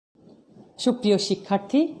সুপ্রিয়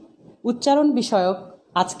শিক্ষার্থী, উচ্চারণ বিষয়ক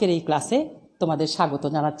আজকের এই ক্লাসে তোমাদের স্বাগত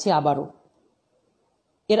জানাচ্ছি আবারও।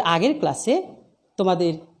 এর আগের ক্লাসে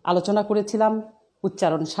তোমাদের আলোচনা করেছিলাম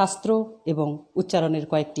উচ্চারণ শাস্ত্র এবং উচ্চারণের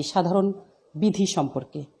কয়েকটি সাধারণ বিধি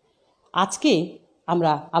সম্পর্কে। আজকে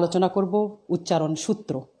আমরা আলোচনা করব উচ্চারণ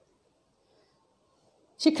সূত্র।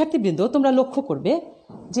 শিক্ষার্থীবৃন্দ, তোমরা লক্ষ্য করবে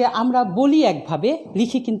যে আমরা বলি একভাবে,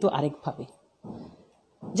 লিখি কিন্তু আরেকভাবে।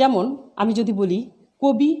 যেমন আমি যদি বলি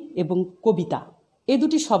কবি এবং কবিতা, এই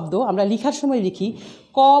দুটি শব্দ আমরা লিখার সময় লিখি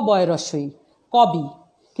ক বয় রস্বই কবি,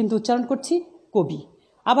 কিন্তু উচ্চারণ করছি কবি।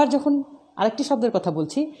 আবার যখন আরেকটি শব্দের কথা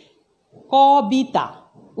বলছি কবিতা,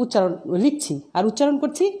 উচ্চারণ লিখছি আর উচ্চারণ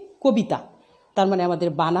করছি কবিতা, তার মানে আমাদের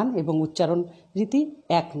বানান এবং উচ্চারণ রীতি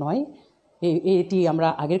এক নয়। এটি আমরা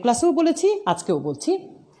আগের ক্লাসেও বলেছি, আজকেও বলছি।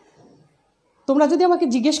 তোমরা যদি আমাকে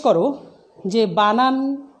জিজ্ঞেস করো যে বানান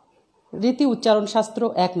রীতি উচ্চারণ শাস্ত্র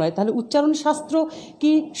এক নয়, তাহলে উচ্চারণ শাস্ত্র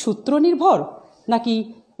কি সূত্র নির্ভর নাকি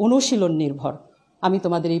অনুশীলন নির্ভর? আমি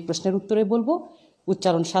তোমাদের এই প্রশ্নের উত্তরে বলবো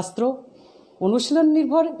উচ্চারণ শাস্ত্র অনুশীলন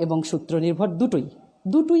নির্ভর এবং সূত্র নির্ভর,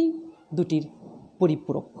 দুটির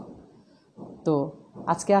পরিপূরক। তো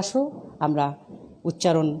আজকে আসো আমরা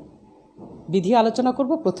উচ্চারণ বিধি আলোচনা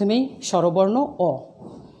করব। প্রথমেই স্বরবর্ণ অ।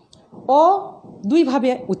 অ দুইভাবে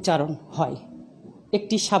উচ্চারণ হয়,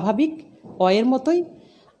 একটি স্বাভাবিক অ এর মতোই,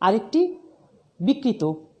 আরেকটি বিকৃত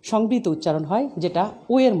সংবৃত উচ্চারণ হয় যেটা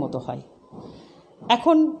ও এর মতো হয়।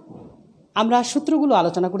 এখন আমরা সূত্রগুলো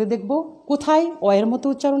আলোচনা করে দেখব কোথায় অ এর মতো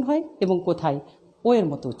উচ্চারণ হয় এবং কোথায় ও এর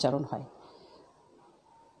মতো উচ্চারণ হয়।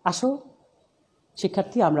 আসো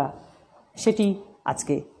শিক্ষার্থী, আমরা সেটি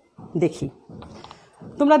আজকে দেখি।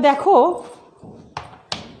 তোমরা দেখো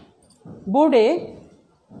বোর্ডে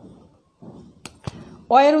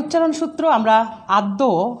অ এর উচ্চারণ সূত্র আমরা আদ্য।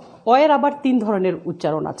 অ এর আবার তিন ধরনের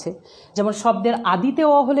উচ্চারণ আছে, যেমন শব্দের আদিতে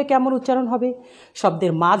অ হলে কেমন উচ্চারণ হবে,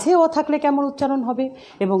 শব্দের মাঝে অ থাকলে কেমন উচ্চারণ হবে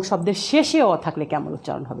এবং শব্দের শেষে অ থাকলে কেমন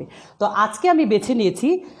উচ্চারণ হবে। তো আজকে আমি বেছে নিয়েছি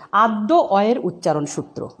আদ্য অ এর উচ্চারণ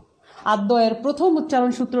সূত্র। আদ্য অ এর প্রথম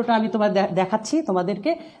উচ্চারণ সূত্রটা আমি তোমার দেখাচ্ছি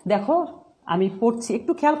তোমাদেরকে। দেখো আমি পড়ছি,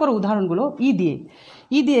 একটু খেয়াল করো উদাহরণগুলো।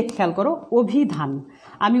 ই দিয়ে খেয়াল করো। অভিধান,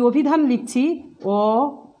 আমি অভিধান লিখছি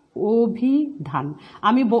অভিধান।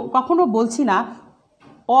 আমি কখনো বলছি না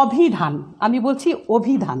অভিধান, আমি বলছি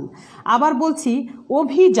অভিধান। আবার বলছি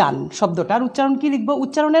অভিযান, শব্দটার উচ্চারণ কি লিখবো?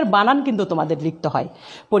 উচ্চারণের বানান কিন্তু তোমাদের লিখতে হয়,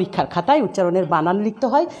 পরীক্ষার খাতায় উচ্চারণের বানান লিখতে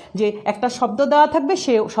হয়। যে একটা শব্দ দেওয়া থাকবে,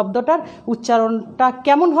 সে শব্দটার উচ্চারণটা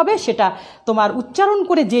কেমন হবে সেটা তোমার উচ্চারণ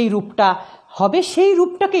করে যেই রূপটা হবে সেই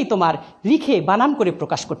রূপটাকেই তোমার লিখে বানান করে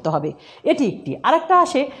প্রকাশ করতে হবে। এটি একটি। আরেকটা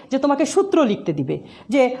আসে যে তোমাকে সূত্র লিখতে দিবে,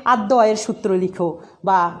 যে আদ্য অ এর সূত্র লিখো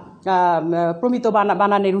বা প্রমিত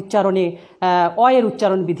বানানের উচ্চারণে অ এর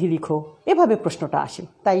উচ্চারণ বিধি লিখো, এভাবে প্রশ্নটা আসে।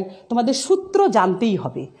 তাই তোমাদের সূত্র জানতেই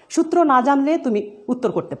হবে, সূত্র না জানলে তুমি উত্তর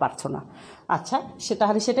করতে পারছো না। আচ্ছা,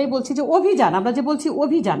 তাহলে সেটাই বলছি যে অভিযান, আমরা যে বলছি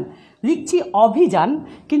অভিযান, লিখছি অভিযান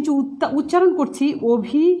কিন্তু উচ্চারণ করছি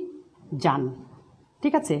অভিযান।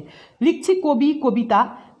 ঠিক আছে? লিখছি কবি কবিতা,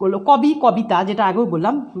 কবি কবিতা, যেটা আগেও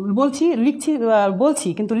বললাম, বলছি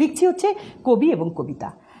কিন্তু লিখছি হচ্ছে কবি এবং কবিতা।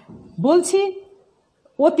 বলছি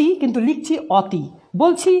অতি কিন্তু লিখছি অতি।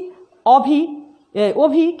 বলছি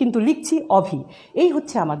অভি কিন্তু লিখছি অভি। এই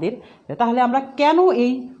হচ্ছে আমাদের। তাহলে আমরা কেন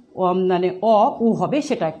এই মানে উ হবে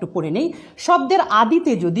সেটা একটু পড়ে নেই। শব্দের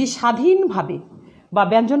আদিতে যদি স্বাধীনভাবে বা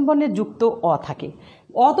ব্যঞ্জনবর্ণের যুক্ত অ থাকে,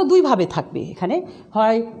 অ তো দুইভাবে থাকবে এখানে,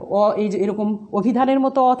 হয় অ এই যে এরকম অভিধানের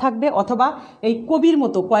মতো অ থাকবে, অথবা এই কবির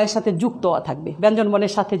মতো কয়ের সাথে যুক্ত অ থাকবে,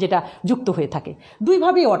 ব্যঞ্জনবর্ণের সাথে যেটা যুক্ত হয়ে থাকে।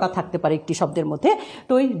 দুইভাবেই অটা থাকতে পারে একটি শব্দের মধ্যে।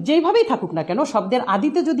 তো যেইভাবেই থাকুক না কেন, শব্দের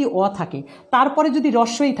আদিতে যদি অ থাকে, তারপরে যদি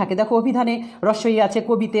রস্বই থাকে, দেখো অভিধানে রস্বই আছে,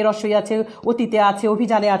 কবিতে রস্বই আছে, অতীতে আছে,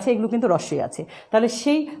 অভিযানে আছে, এগুলো কিন্তু রস্বই আছে। তাহলে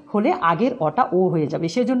সেই হলে আগের অটা ও হয়ে যাবে।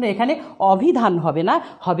 সেজন্য এখানে অভিধান হবে না,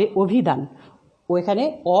 হবে অভিধান। ও এখানে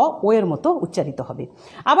ও এর মতো উচ্চারিত হবে।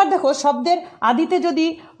 আবার দেখো শব্দের আদিতে যদি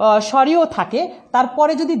স্বরীয় থাকে,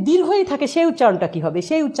 তারপরে যদি দীর্ঘই থাকে, সেই উচ্চারণটা কি হবে?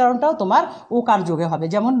 সেই উচ্চারণটাও তোমার ওকার যোগে হবে।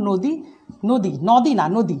 যেমন নদী, নদী, নদী না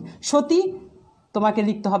নদী। সতী তোমাকে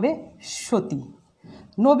লিখতে হবে সতী।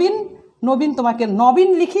 নবীন, নবীন তোমাকে নবীন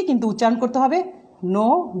লিখি কিন্তু উচ্চারণ করতে হবে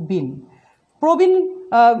নবীন। প্রবীণ,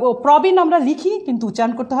 প্রবীণ আমরা লিখি কিন্তু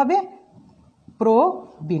উচ্চারণ করতে হবে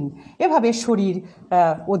প্রবীণ। এভাবে শরীর,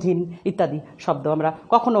 অধীন ইত্যাদি শব্দ আমরা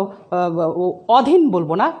কখনো অধীন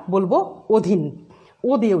বলবো না, বলবো অধীন।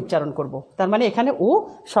 ও দিয়ে উচ্চারণ করব, তার মানে এখানে ও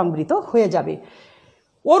সংবৃত হয়ে যাবে।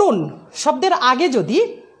 অরুণ শব্দের আগে যদি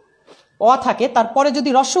অ থাকে, তারপরে যদি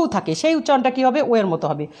রস্বউ থাকে, সেই উচ্চারণটা কি হবে? ও এর মতো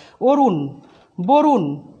হবে। অরুণ, বরুণ,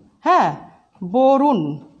 হ্যাঁ বরুণ,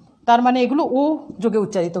 তার মানে এগুলো ও যোগে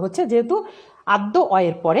উচ্চারিত হচ্ছে, যেহেতু আদ্য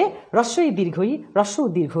অয়ের পরে রস্বই দীর্ঘই রস্ব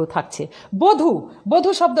দীর্ঘ থাকছে। বধূ,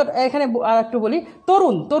 বধূ শব্দ এখানে একটু বলি,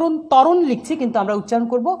 তরুণ, তরুণ তরুণ লিখছি কিন্তু আমরা উচ্চারণ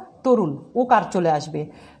করব তরুণ, ওকার চলে আসবে।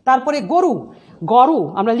 তারপরে গরু, গরু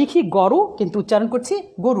আমরা লিখি গরু কিন্তু উচ্চারণ করছি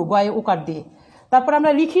গরু, গয়ে ওকার দিয়ে। তারপর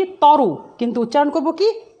আমরা লিখি তরু কিন্তু উচ্চারণ করব কি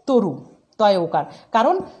তরু, তয়ে ওকার,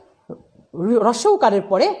 কারণ রস্ব উকারের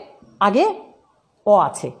পরে আগে অ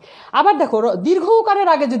আছে। আবার দেখো দীর্ঘ উকারের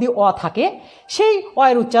আগে যদি অ থাকে সেই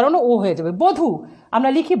অয়ের উচ্চারণও ও হয়ে যাবে। বধূ আমরা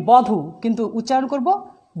লিখি বধূ কিন্তু উচ্চারণ করব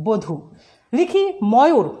বধূ। লিখি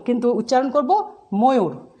ময়ূর কিন্তু উচ্চারণ করব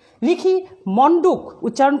ময়ূর। লিখি মণ্ডুক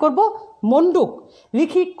উচ্চারণ করব মণ্ডুক।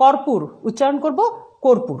 লিখি কর্পূর উচ্চারণ করব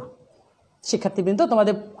কর্পূর। শিক্ষার্থীবৃন্দ,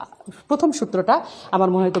 তোমাদের প্রথম সূত্রটা আমার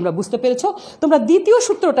মনে হয় তোমরা বুঝতে পেরেছো। তোমরা দ্বিতীয়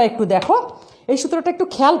সূত্রটা একটু দেখো, এই সূত্রটা একটু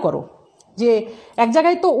খেয়াল করো যে এক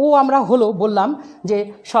জায়গায় তো ও আমরা হলো বললাম যে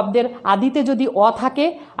শব্দের আদিতে যদি অ থাকে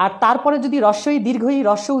আর তারপরে যদি রস্বই দীর্ঘই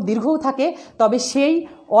রস্বও দীর্ঘও থাকে তবে সেই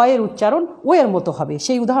অ এর উচ্চারণ ও এর মতো হবে,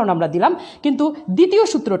 সেই উদাহরণ আমরা দিলাম। কিন্তু দ্বিতীয়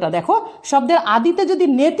সূত্রটা দেখো, শব্দের আদিতে যদি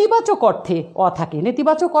নেতিবাচক অর্থে অ থাকে,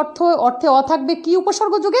 নেতিবাচক অর্থে অ থাকবে কি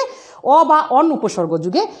উপসর্গ যুগে? অ বা অন উপসর্গ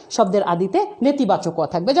যুগে শব্দের আদিতে নেতিবাচক অ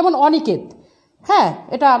থাকবে, যেমন অনিকেত, হ্যাঁ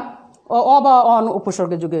এটা অ বা অন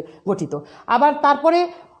উপসর্গ যুগে গঠিত। আবার তারপরে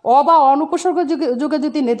অ বা অনুপসর্গ যুগে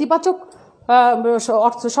যদি নেতিবাচক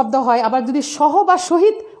অর্থ শব্দ হয়, আবার যদি সহ বা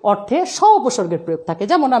সহিত অর্থে স উপসর্গের প্রয়োগ থাকে,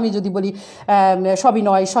 যেমন আমি যদি বলি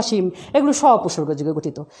সবিনয়, সসীম, এগুলো স উপসর্গ যুগে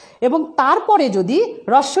গঠিত। এবং তারপরে যদি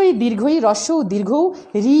রস্বই দীর্ঘই রস্বও দীর্ঘও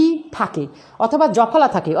রি থাকে অথবা জফলা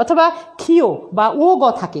থাকে অথবা ক্ষীয় বা ও গ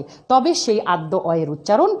থাকে তবে সেই আদ্য অয়ের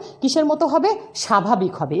উচ্চারণ কিসের মতো হবে?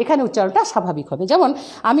 স্বাভাবিক হবে। এখানে উচ্চারণটা স্বাভাবিক হবে। যেমন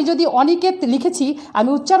আমি যদি অনিকেত লিখেছি, আমি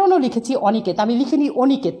উচ্চারণও লিখেছি অনিকেত, আমি লিখিনি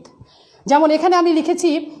অনিকেত। যেমন এখানে আমি লিখেছি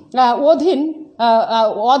অধীন,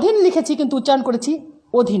 অধীন লিখেছি কিন্তু উচ্চারণ করেছি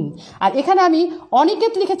অধীন। আর এখানে আমি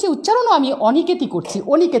অনিকেত লিখেছি, উচ্চারণও আমি অনিকেতই করছি,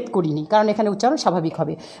 অনিকেত করিনি, কারণ এখানে উচ্চারণ স্বাভাবিক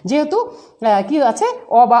হবে যেহেতু কি আছে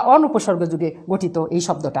অ বা অন উপসর্গ যুগে গঠিত এই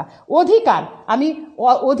শব্দটা। অধিকার, আমি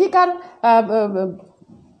অধিকার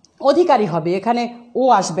অধিকারী হবে, এখানে ও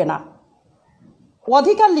আসবে না।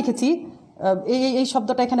 অধিকার লিখেছি, এই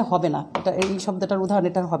শব্দটা এখানে হবে না, এটা এই শব্দটার উদাহরণ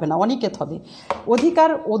এটা হবে না, অনিকেত হবে, অধিকার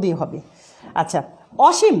ওদে হবে। আচ্ছা,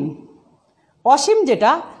 অসীম, অসীম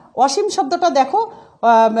যেটা, অসীম শব্দটা দেখো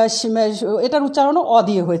এটার উচ্চারণও অ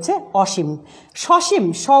দিয়ে হয়েছে অসীম। সসীম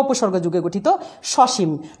স উপসর্গ যুগে গঠিত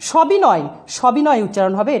সসীম। সবিনয়, সবিনয়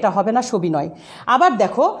উচ্চারণ হবে, এটা হবে না সবিনয়। আবার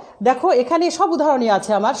দেখো দেখো এখানে সব উদাহরণই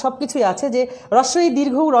আছে, আমার সব কিছুই আছে যে রস্বই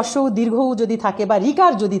দীর্ঘও রস্বও দীর্ঘও যদি থাকে বা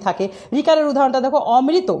রিকার যদি থাকে, রিকারের উদাহরণটা দেখো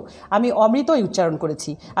অমৃত, আমি অমৃতই উচ্চারণ করেছি,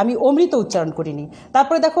 আমি অমৃত উচ্চারণ করিনি।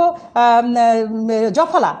 তারপরে দেখো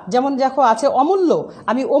জফলা, যেমন দেখো আছে অমূল্য,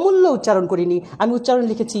 আমি অমূল্য উচ্চারণ করিনি, আমি উচ্চারণ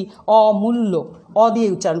লিখেছি অমূল্য, অ দিয়ে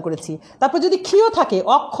উচ্চারণ করেছি। তারপর যদি ক্ষীয় থাকে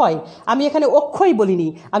অক্ষয়, আমি এখানে অক্ষয় বলিনি,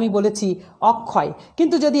 আমি বলেছি অক্ষয়।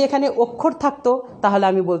 কিন্তু যদি এখানে অক্ষর থাকতো তাহলে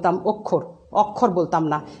আমি বলতাম অক্ষর, অক্ষর বলতাম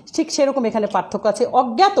না। ঠিক সেরকম এখানে পার্থক্য আছে।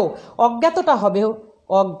 অজ্ঞাত, অজ্ঞাতটা হবে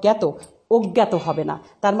অজ্ঞাত, অজ্ঞাত হবে না।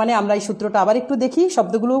 তার মানে আমরা এই সূত্রটা আবার একটু দেখি,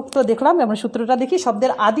 শব্দগুলো তো দেখলাম, আমরা সূত্রটা দেখি।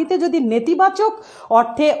 শব্দের আদিতে যদি নেতিবাচক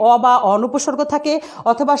অর্থে অ বা অনুপসর্গ থাকে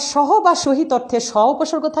অথবা সহ বা সহিত অর্থে স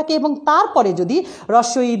উপসর্গ থাকে এবং তারপরে যদি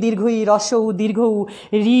রস্বই দীর্ঘই রস্বউ দীর্ঘউ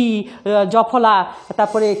রি জফলা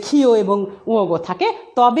তারপরে ক্ষীয় এবং ও থাকে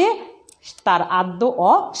তবে তার আদ্য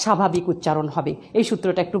অ স্বাভাবিক উচ্চারণ হবে। এই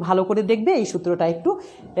সূত্রটা একটু ভালো করে দেখবে, এই সূত্রটা একটু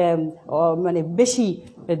মানে বেশি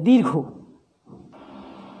দীর্ঘ।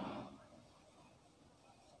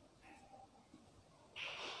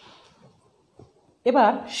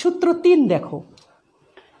 এবার সূত্র ৩ দেখো,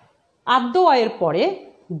 আদ্য অয়ের পরে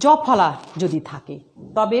জফলা যদি থাকে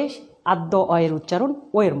তবে আদ্য অয়ের উচ্চারণ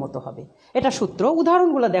ও এর মতো হবে। এটা সূত্র,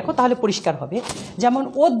 উদাহরণগুলো দেখো তাহলে পরিষ্কার হবে। যেমন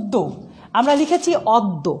অদ্য, আমরা লিখেছি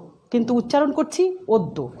অদ্য কিন্তু উচ্চারণ করছি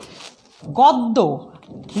অদ্য। গদ্য,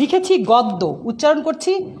 লিখেছি গদ্য, উচ্চারণ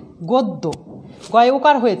করছি গদ্য। গয়ে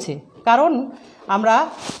ওকার হয়েছে কারণ আমরা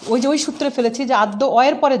ওই সূত্রে ফেলেছি যে আদ্য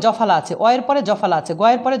অয়ের পরে জফলা আছে, অয়ের পরে জফলা আছে,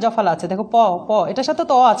 গয়ের পরে জফলা আছে। দেখো প প এটার সাথে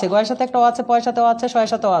তো অ আছে, গয়ের সাথে একটা অ আছে, পয়ের সাথে অ আছে, শয়ের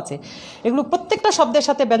সাথে অ আছে। এগুলো প্রত্যেকটা শব্দের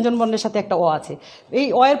সাথে ব্যঞ্জন বর্ণের সাথে একটা অ আছে। এই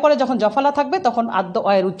অয়ের পরে যখন জফলা থাকবে তখন আদ্য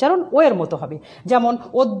অয়ের উচ্চারণ ও এর মতো হবে। যেমন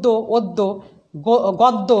অদ্য অদ্য,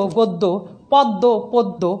 গদ্য গদ্য, পদ্য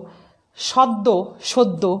পদ্য, সদ্য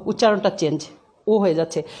সদ্য, উচ্চারণটা চেঞ্জ, ও হয়ে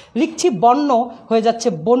যাচ্ছে। লিখছি বন্য হয়ে যাচ্ছে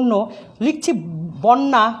বন্য, লিখছি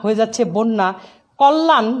বন্যা হয়ে যাচ্ছে বন্যা।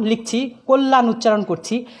 কল্যাণ লিখছি কল্যাণ উচ্চারণ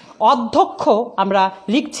করছি। অধ্যক্ষ আমরা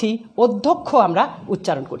লিখছি অধ্যক্ষ আমরা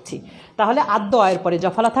উচ্চারণ করছি। তাহলে আদ্য অয়ের পরে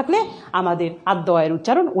জফলা থাকলে আমাদের আদ্য অয়ের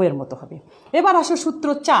উচ্চারণ ও এর মতো হবে। এবার আসো সূত্র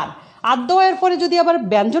 ৪, আদ্য অয়ের পরে যদি আবার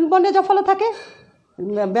ব্যঞ্জন বর্ণে জফলা থাকে,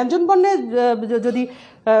 ব্যঞ্জন বর্ণে যদি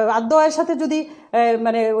আদ্য অয়ের সাথে যদি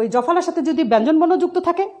মানে ওই জফলার সাথে যদি ব্যঞ্জন বর্ণ যুক্ত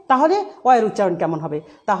থাকে তাহলে অয়ের উচ্চারণ কেমন হবে?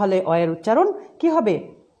 তাহলে অয়ের উচ্চারণ কি হবে?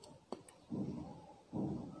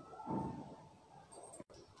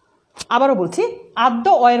 আবারও বলছি, আদ্য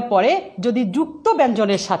অয়ের পরে যদি যুক্ত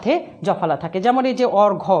ব্যঞ্জনের সাথে জফলা থাকে, যেমন এই যে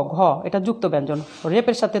অর ঘ, ঘ এটা যুক্ত ব্যঞ্জন,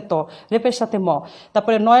 রেপের সাথে ত, রেপের সাথে ম,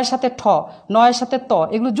 তারপরে নয়ের সাথে ঠ, নয়ের সাথে ত,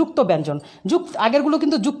 এগুলো যুক্ত ব্যঞ্জন। আগেরগুলো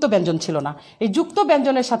কিন্তু যুক্ত ব্যঞ্জন ছিল না। এই যুক্ত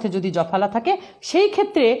ব্যঞ্জনের সাথে যদি জফলা থাকে সেই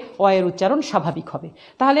ক্ষেত্রে অয়ের উচ্চারণ স্বাভাবিক হবে।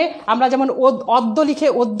 তাহলে আমরা যেমন অদ্য লিখে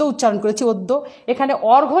অদ্য উচ্চারণ করেছি, অদ্য, এখানে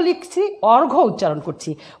অর্ঘ লিখছি অর্ঘ উচ্চারণ করছি,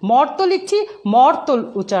 মর্ত লিখছি মর্ত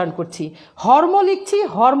উচ্চারণ করছি, হর্ম লিখছি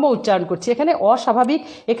হর্ম উচ্চারণ করছি। এখানে অস্বাভাবিক,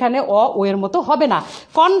 এখানে ও এর মতো হবে না।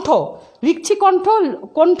 কণ্ঠ লিখছি কণ্ঠ,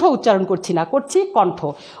 কণ্ঠ উচ্চারণ করছি না, করছি কণ্ঠ।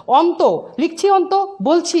 অন্ত লিখছি অন্ত,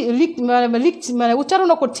 বলছি লিখছি মানে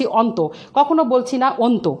উচ্চারণও করছি অন্ত, কখনো বলছি না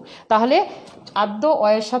অন্ত। তাহলে আদ্য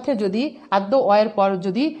অয়ের সাথে যদি আদ্য অয়ের পর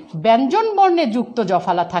যদি ব্যঞ্জন বর্ণে যুক্ত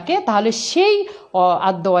জফলা থাকে তাহলে সেই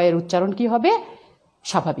আদ্য অয়ের উচ্চারণ কি হবে?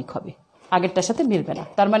 স্বাভাবিক হবে, আগেরটার সাথে মিলবে না।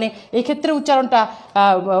 তার মানে এই ক্ষেত্রে উচ্চারণটা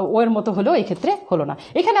ওর মতো হলেও এই ক্ষেত্রে হলো না।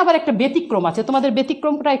 এখানে আবার একটা ব্যতিক্রম আছে, তোমাদের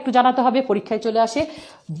ব্যতিক্রমটা একটু জানাতে হবে, পরীক্ষায় চলে আসে।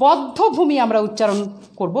 বদ্ধভূমি আমরা উচ্চারণ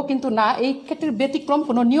করব, কিন্তু না, এই ক্ষেত্রে ব্যতিক্রম,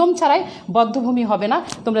 কোনো নিয়ম ছাড়াই বদ্ধভূমি হবে না।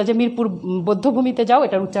 তোমরা যে মিরপুর বদ্ধভূমিতে যাও,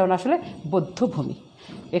 এটার উচ্চারণ আসলে বদ্ধভূমি,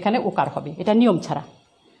 এখানে ওকার হবে, এটা নিয়ম ছাড়া।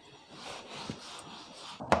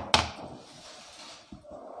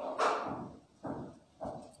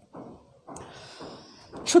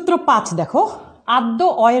 সূত্র 5 দেখো, আদ্য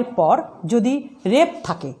অয়ের পর যদি রেপ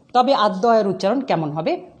থাকে তবে আদ্য অয়ের উচ্চারণ কেমন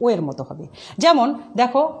হবে? ও এর মতো হবে। যেমন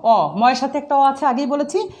দেখো, ময়ের সাথে একটা অ আছে, আগেই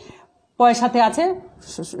বলেছি, পয়ের সাথে আছে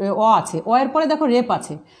অ আছে, অয়ের পরে দেখো রেপ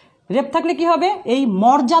আছে। রেপ থাকলে কি হবে? এই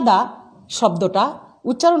মর্যাদা শব্দটা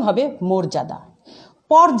উচ্চারণ হবে মর্যাদা।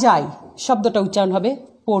 পর্যায় শব্দটা উচ্চারণ হবে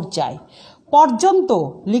পর্যায়। পর্যন্ত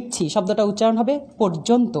লিখছি শব্দটা উচ্চারণ হবে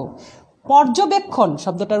পর্যন্ত। পর্যবেক্ষণ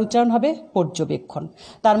শব্দটার উচ্চারণ হবে পর্যবেক্ষণ।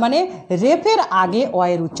 তার মানে রেপের আগে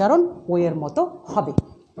অয়ের উচ্চারণ ও এর মতো হবে।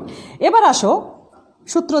 এবার আসো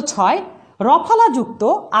সূত্র 6, রফলাযুক্ত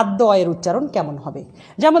আদ্য অয়ের উচ্চারণ কেমন হবে?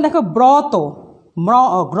 যেমন দেখো, ব্রত,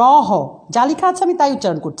 গ্রহ, যা লেখা আছে আমি তাই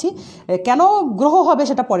উচ্চারণ করছি, কেন গ্রহ হবে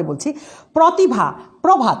সেটা পরে বলছি। প্রতিভা,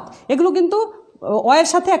 প্রভাত, এগুলো কিন্তু অয়ের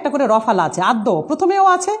সাথে একটা করে রফালা আছে। আদ্য প্রথমেও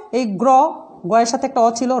আছে, এই গয়ের সাথে একটা অ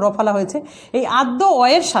ছিল, রফালা হয়েছে। এই আদ্য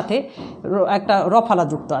অয়ের সাথে একটা রফালা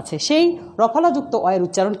যুক্ত আছে, সেই রফালাযুক্ত অয়ের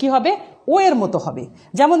উচ্চারণ কি হবে? ও এর মতো হবে।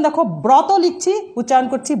 যেমন দেখো, ব্রত লিখছি উচ্চারণ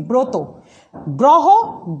করছি ব্রত, গ্রহ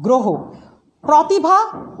গ্রহ, প্রতিভা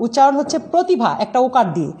উচ্চারণ হচ্ছে প্রতিভা একটা ওকার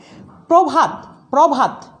দিয়ে, প্রভাত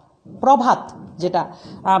প্রভাত প্রভাত যেটা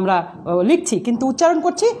আমরা লিখছি কিন্তু উচ্চারণ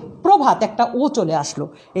করছি প্রভাত, একটা ও চলে আসলো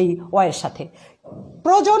এই অয়ের সাথে।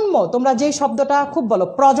 প্রজন্ম, তোমরা যেই শব্দটা খুব বলো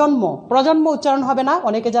প্রজন্ম, প্রজন্ম উচ্চারণ হবে না,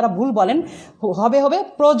 অনেকে যারা ভুল বলেন, হবে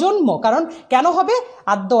প্রজন্ম। কারণ কেন হবে?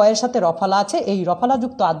 আদ্য অয়ের সাথে রফালা আছে, এই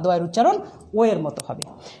রফালাযুক্ত আদ্য অয়ের উচ্চারণ ও এর মতো হবে।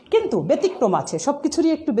 কিন্তু ব্যতিক্রম আছে, সব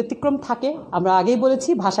কিছুরই একটু ব্যতিক্রম থাকে। আমরা আগেই বলেছি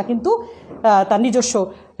ভাষা কিন্তু তার নিজস্ব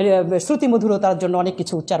শ্রুতিমধুরতার জন্য অনেক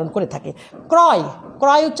কিছু উচ্চারণ করে থাকে। ক্রয়,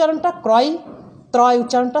 ক্রয় উচ্চারণটা ক্রয়, ত্রয়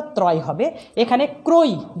উচ্চারণটা ত্রয় হবে, এখানে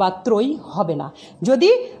ক্রয় বা ত্রয়ী হবে না। যদি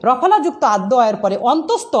রফলাযুক্ত আদ্য অয়ের পরে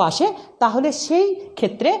অন্তস্থ আসে তাহলে সেই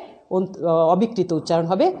ক্ষেত্রে অবিকৃত উচ্চারণ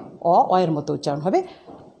হবে, অয়ের মতো উচ্চারণ হবে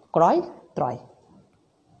ক্রয় ত্রয়।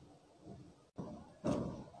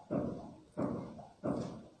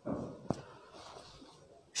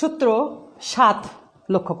 সূত্র 7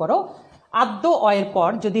 লক্ষ্য করো, আদ্য অয়ের পর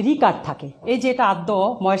যদি রিকার থাকে, এই যে এটা আদ্য,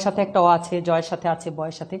 ময়ের সাথে একটা অ আছে, জয়ের সাথে আছে,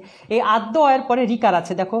 বয়ের সাথে, এই আদ্য অয়ের পরে রিকার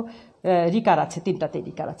আছে, দেখো রিকার আছে, তিনটাতেই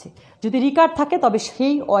রিকার আছে। যদি রিকার থাকে তবে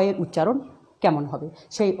সেই অয়ের উচ্চারণ কেমন হবে?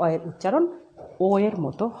 সেই অয়ের উচ্চারণ ও এর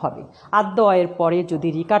মতো হবে। আদ্য অয়ের পরে যদি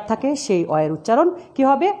রিকার থাকে সেই অয়ের উচ্চারণ কি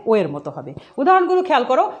হবে? ও এর মতো হবে। উদাহরণগুলো খেয়াল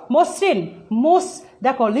করো, মসৃণ,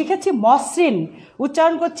 দেখো লিখেছি মসৃণ,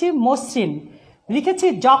 উচ্চারণ করছি মসৃণ। লিখেছি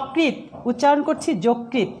যকৃৎ, উচ্চারণ করছি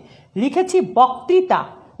যকৃৎ। লিখেছি বক্তৃতা,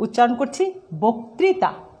 উচ্চারণ করছি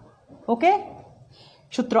বক্তৃতা। ওকে।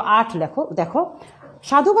 সূত্র 8 দেখো,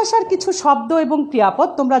 সাধু ভাষার কিছু শব্দ এবং ক্রিয়াপদ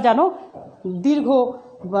তোমরা জানো দীর্ঘ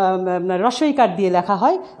রস্বইকার দিয়ে লেখা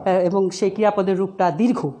হয় এবং সেই ক্রিয়াপদের রূপটা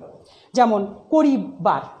দীর্ঘ। যেমন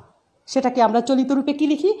করিবার, সেটাকে আমরা চলিত রূপে কি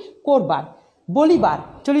লিখি? করবার। বলিবার,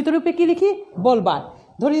 চলিত রূপে কি লিখি? বলবার।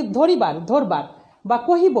 ধরিবার, ধরবার। বা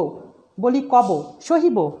কহিব, বলি কব।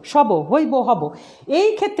 সহিব, সব। হইব, হব। এই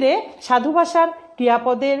ক্ষেত্রে সাধু ভাষার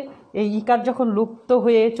ক্রিয়াপদের এই ইকার যখন লুপ্ত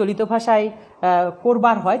হয়ে চলিত ভাষায়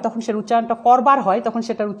করবার হয় তখন সেটার উচ্চারণটা করবার হয়, তখন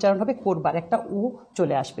সেটার উচ্চারণ হবে করবার, একটা উ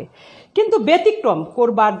চলে আসবে। কিন্তু ব্যতিক্রম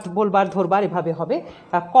করবার, বলবার, ধরবার এভাবে হবে,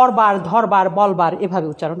 করবার, ধরবার, বলবার এভাবে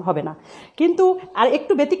উচ্চারণ হবে না। কিন্তু আর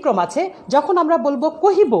একটু ব্যতিক্রম আছে, যখন আমরা বলবো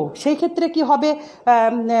কহিব সেই ক্ষেত্রে কি হবে,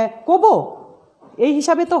 কব, এই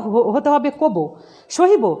হিসাবে তো হতে হবে কব।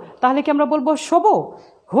 সহিব তাহলে কি আমরা বলবো শোব,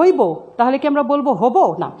 হইব তাহলে কি আমরা বলবো হব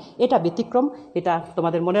না, এটা ব্যতিক্রম। এটা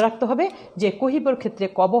তোমাদের মনে রাখতে হবে যে কহিবর ক্ষেত্রে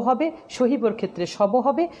কব হবে, সহিবর ক্ষেত্রে সব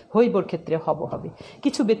হবে, হইবর ক্ষেত্রে হব হবে।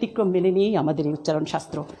 কিছু ব্যতিক্রম মেনে নিয়েই আমাদের এই উচ্চারণ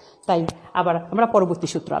শাস্ত্র। তাই আবার আমরা পরবর্তী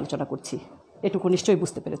সূত্র আলোচনা করছি, এটুকু নিশ্চয়ই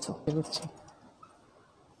বুঝতে পেরেছ।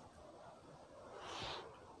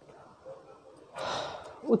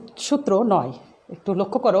 সূত্র 9 একটু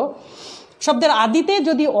লক্ষ্য করো, শব্দের আদিতে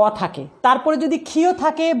যদি অ থাকে, তারপরে যদি ক্ষীয়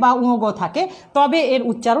থাকে বা উঙ থাকে, তবে এর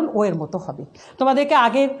উচ্চারণ ও এর মতো হবে। তোমাদেরকে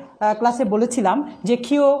আগের ক্লাসে বলেছিলাম যে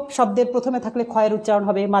ক্ষীয় শব্দের প্রথমে থাকলে ক্ষয়ের উচ্চারণ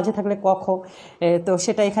হবে, মাঝে থাকলে ক খ। তো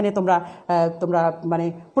সেটা এখানে তোমরা মানে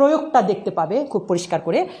প্রয়োগটা দেখতে পাবে খুব পরিষ্কার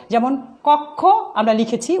করে। যেমন কক্ষ আমরা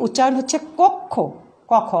লিখেছি, উচ্চারণ হচ্ছে কক্ষ,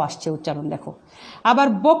 ক খ আসছে উচ্চারণ দেখো। আবার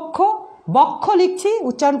বক্ষ, বক্ষ লিখছি,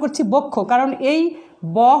 উচ্চারণ করছি বক্ষ, কারণ এই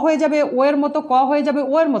ব হয়ে যাবে ও এর মতো, ক হয়ে যাবে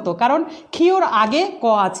ও এর মতো, কারণ ক্ষীয়র আগে ক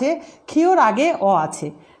আছে, ক্ষীয়র আগে অ আছে,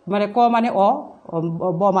 মানে ক মানে অ,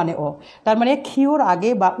 ব মানে অ, তার মানে ক্ষীয়র আগে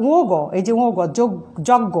বা ও গ, এই যে ও গ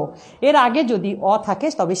যজ্ঞ, এর আগে যদি অ থাকে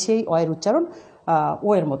তবে সেই অ এর উচ্চারণ ও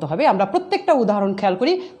এর মতো হবে। আমরা প্রত্যেকটা উদাহরণ খেয়াল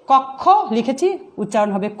করি। কক্ষ লিখেছি, উচ্চারণ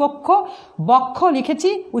হবে কক্ষ। বক্ষ লিখেছি,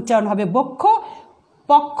 উচ্চারণ হবে বক্ষ।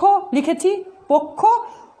 পক্ষ লিখেছি, পক্ষ।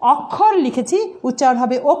 অক্ষর লিখেছি, উচ্চারণ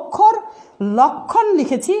হবে অক্ষর। লক্ষণ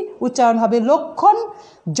লিখেছি, উচ্চারণ হবে লক্ষণ।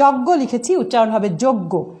 যজ্ঞ লিখেছি, উচ্চারণ হবে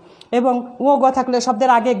যজ্ঞ। এবং ও গ থাকলে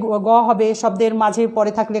শব্দের আগে গ হবে, শব্দের মাঝে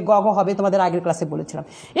পরে থাকলে গ গ হবে, তোমাদের আগের ক্লাসে বলেছিলাম।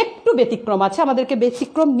 একটু ব্যতিক্রম আছে, আমাদেরকে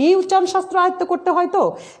ব্যতিক্রম নিয়ে উচ্চারণ শাস্ত্র আয়ত্ত করতে হয়। তো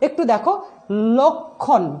একটু দেখো,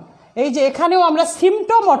 লক্ষণ, এই যে এখানেও আমরা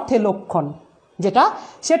সিমটম অর্থে লক্ষণ যেটা,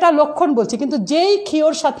 সেটা লক্ষণ বলছি, কিন্তু যেই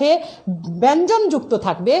ক্ষীয়র সাথে ব্যঞ্জন যুক্ত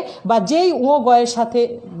থাকবে বা যেই ও গয়ের সাথে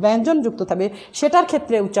ব্যঞ্জন যুক্ত থাকবে, সেটার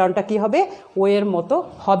ক্ষেত্রে উচ্চারণটা কি হবে, ও এর মতো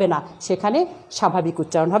হবে না, সেখানে স্বাভাবিক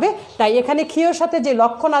উচ্চারণ হবে। তাই এখানে ক্ষীয়র সাথে যে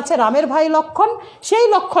লক্ষণ আছে, রামের ভাই লক্ষণ, সেই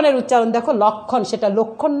লক্ষণের উচ্চারণ দেখো লক্ষণ, সেটা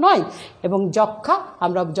লক্ষণ নয়। এবং যক্ষা,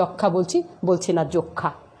 আমরা যক্ষা বলছি না যক্ষা,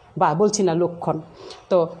 বা বলছি না লক্ষণ।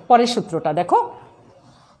 তো পরের সূত্রটা দেখো,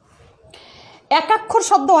 একাক্ষর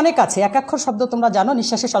শব্দ অনেক আছে। একাক্ষর শব্দ তোমরা জানো,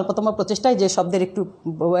 নিঃশ্বাসের স্বল্পতম প্রচেষ্টায় যে শব্দের একটু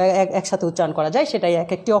একসাথে উচ্চারণ করা যায় সেটাই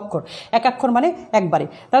এক একটি অক্ষর। একাক্ষর মানে একবারে।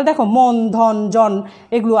 তাহলে দেখো মন, ধন, জন,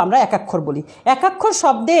 এগুলো আমরা একাক্ষর বলি। একাক্ষর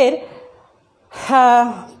শব্দের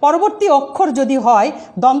পরবর্তী অক্ষর যদি হয়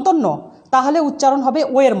দন্তন্য, তাহলে উচ্চারণ হবে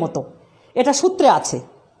ও এর মতো, এটা সূত্রে আছে।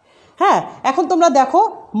 হ্যাঁ, এখন তোমরা দেখো,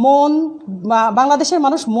 মন, বাংলাদেশের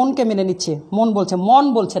মানুষ মনকে মেনে নিচ্ছে, মন বলছে, মন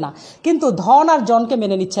বলছে না, কিন্তু ধন আর জনকে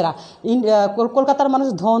মেনে নিচ্ছে না। কলকাতার মানুষ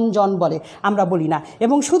ধন জন বলে, আমরা বলি না।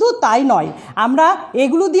 এবং শুধু তাই নয়, আমরা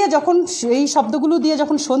এগুলো দিয়ে যখন, এই শব্দগুলো দিয়ে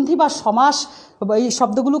যখন সন্ধি বা সমাস, এই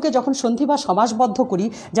শব্দগুলোকে যখন সন্ধি বা সমাসবদ্ধ করি,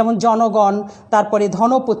 যেমন জনগণ, তারপরে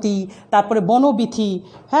ধনপতি, তারপরে বনবিথি,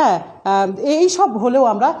 হ্যাঁ, এই সব হলেও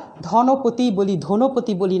আমরা ধনপতি বলি,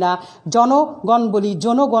 ধনপতি বলি না, জনগণ বলি,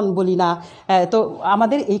 জনগণ বলি না। তো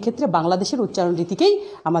আমাদের এই ক্ষেত্রে বাংলাদেশের উচ্চারণ রীতিকেই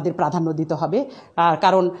আমাদের প্রাধান্য দিতে হবে,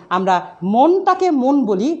 কারণ আমরা মনটাকে মন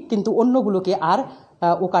বলি, কিন্তু অন্যগুলোকে আর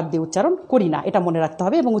ওকার দিয়ে উচ্চারণ করি না, এটা মনে রাখতে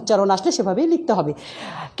হবে। এবং উচ্চারণ আসলে সেভাবেই লিখতে হবে।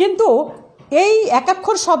 কিন্তু এই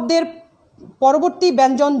একাক্ষর শব্দের পরবর্তী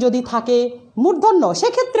ব্যঞ্জন যদি থাকে মূর্ধন্য,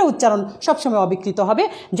 সেক্ষেত্রে উচ্চারণ সবসময় অবিকৃত হবে।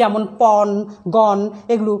 যেমন পন, গণ,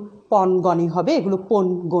 এগুলো পন গণই হবে, এগুলো পন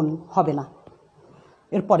গণ হবে না।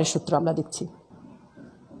 এর পরের সূত্র আমরা দেখছি,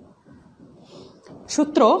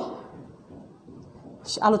 সূত্র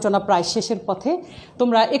আলোচনা প্রায় শেষের পথে।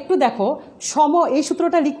 তোমরা একটু দেখো, সম, এই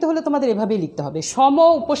সূত্রটা লিখতে হলে তোমাদের এভাবেই লিখতে হবে। সম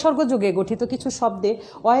উপসর্গ যুগে গঠিত কিছু শব্দে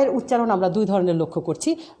অয়ের উচ্চারণ আমরা দুই ধরনের লক্ষ্য করছি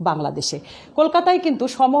বাংলাদেশে। কলকাতায় কিন্তু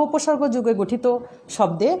সম উপসর্গ যুগে গঠিত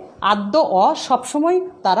শব্দে আদ্য অ সবসময়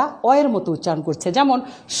তারা অয়ের মতো উচ্চারণ করছে। যেমন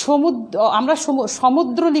সমুদ্র, আমরা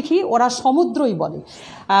সমুদ্র লিখি, ওরা সমুদ্রই বলে।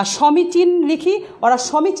 সমীচীন লিখি, ওরা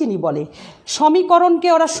সমীচীনই বলে। সমীকরণকে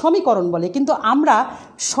ওরা সমীকরণ বলে। কিন্তু আমরা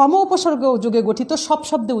সম উপসর্গ যুগে গঠিত সব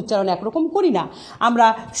শব্দে উচ্চারণ একরকম করি না। আমরা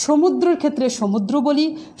সমুদ্রের ক্ষেত্রে সমুদ্র বলি,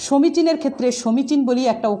 সমীচীনের ক্ষেত্রে সমীচীন বলি,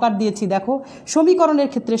 একটা ওকার দিয়েছি দেখো। সমীকরণের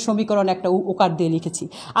ক্ষেত্রে সমীকরণ একটা ওকার দিয়ে লিখেছি।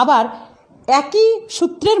 আবার একই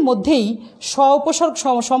সূত্রের মধ্যেই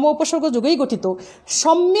সম উপসর্গ যোগেই গঠিত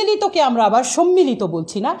সম্মিলিতকে আমরা আবার সম্মিলিত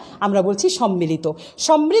বলছি না, আমরা বলছি সম্মিলিত।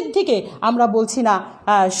 সমৃদ্ধিকে আমরা বলছি না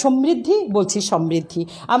সমৃদ্ধি, বলছি সমৃদ্ধি।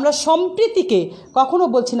 আমরা সম্প্রীতিকে কখনো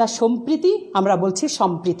বলছি না সম্প্রীতি, আমরা বলছি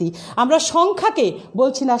সম্প্রীতি। আমরা সংখ্যাকে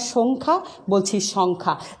বলছি না সংখ্যা, বলছি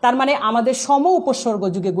সংখ্যা। তার মানে আমাদের সম উপসর্গ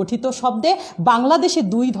যুগে গঠিত শব্দে বাংলাদেশে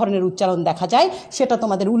দুই ধরনের উচ্চারণ দেখা যায়, সেটা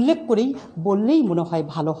তোমাদের উল্লেখ করেই বললেই মনে হয়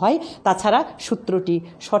ভালো হয়, তাছাড়া সূত্রটি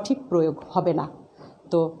সঠিক প্রয়োগ হবে না।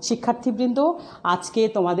 তো শিক্ষার্থীবৃন্দ, আজকে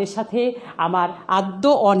তোমাদের সাথে আমার আদ্য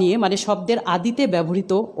অ নিয়ে, মানে শব্দের আদিতে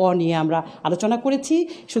ব্যবহৃত অ নিয়ে আমরা আলোচনা করেছি।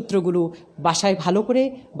 সূত্রগুলো বাসায় ভালো করে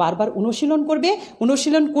বারবার অনুশীলন করবে,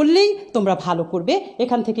 অনুশীলন করলেই তোমরা ভালো করবে।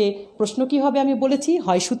 এখান থেকে প্রশ্ন কী হবে আমি বলেছি,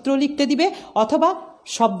 হয় সূত্র লিখতে দিবে অথবা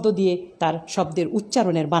শব্দ দিয়ে তার শব্দের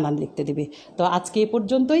উচ্চারণের বানান লিখতে দেবে। তো আজকে এ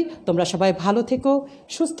পর্যন্তই। তোমরা সবাই ভালো থেকো,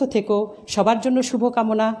 সুস্থ থেকো, সবার জন্য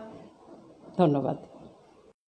শুভকামনা। ধন্যবাদ।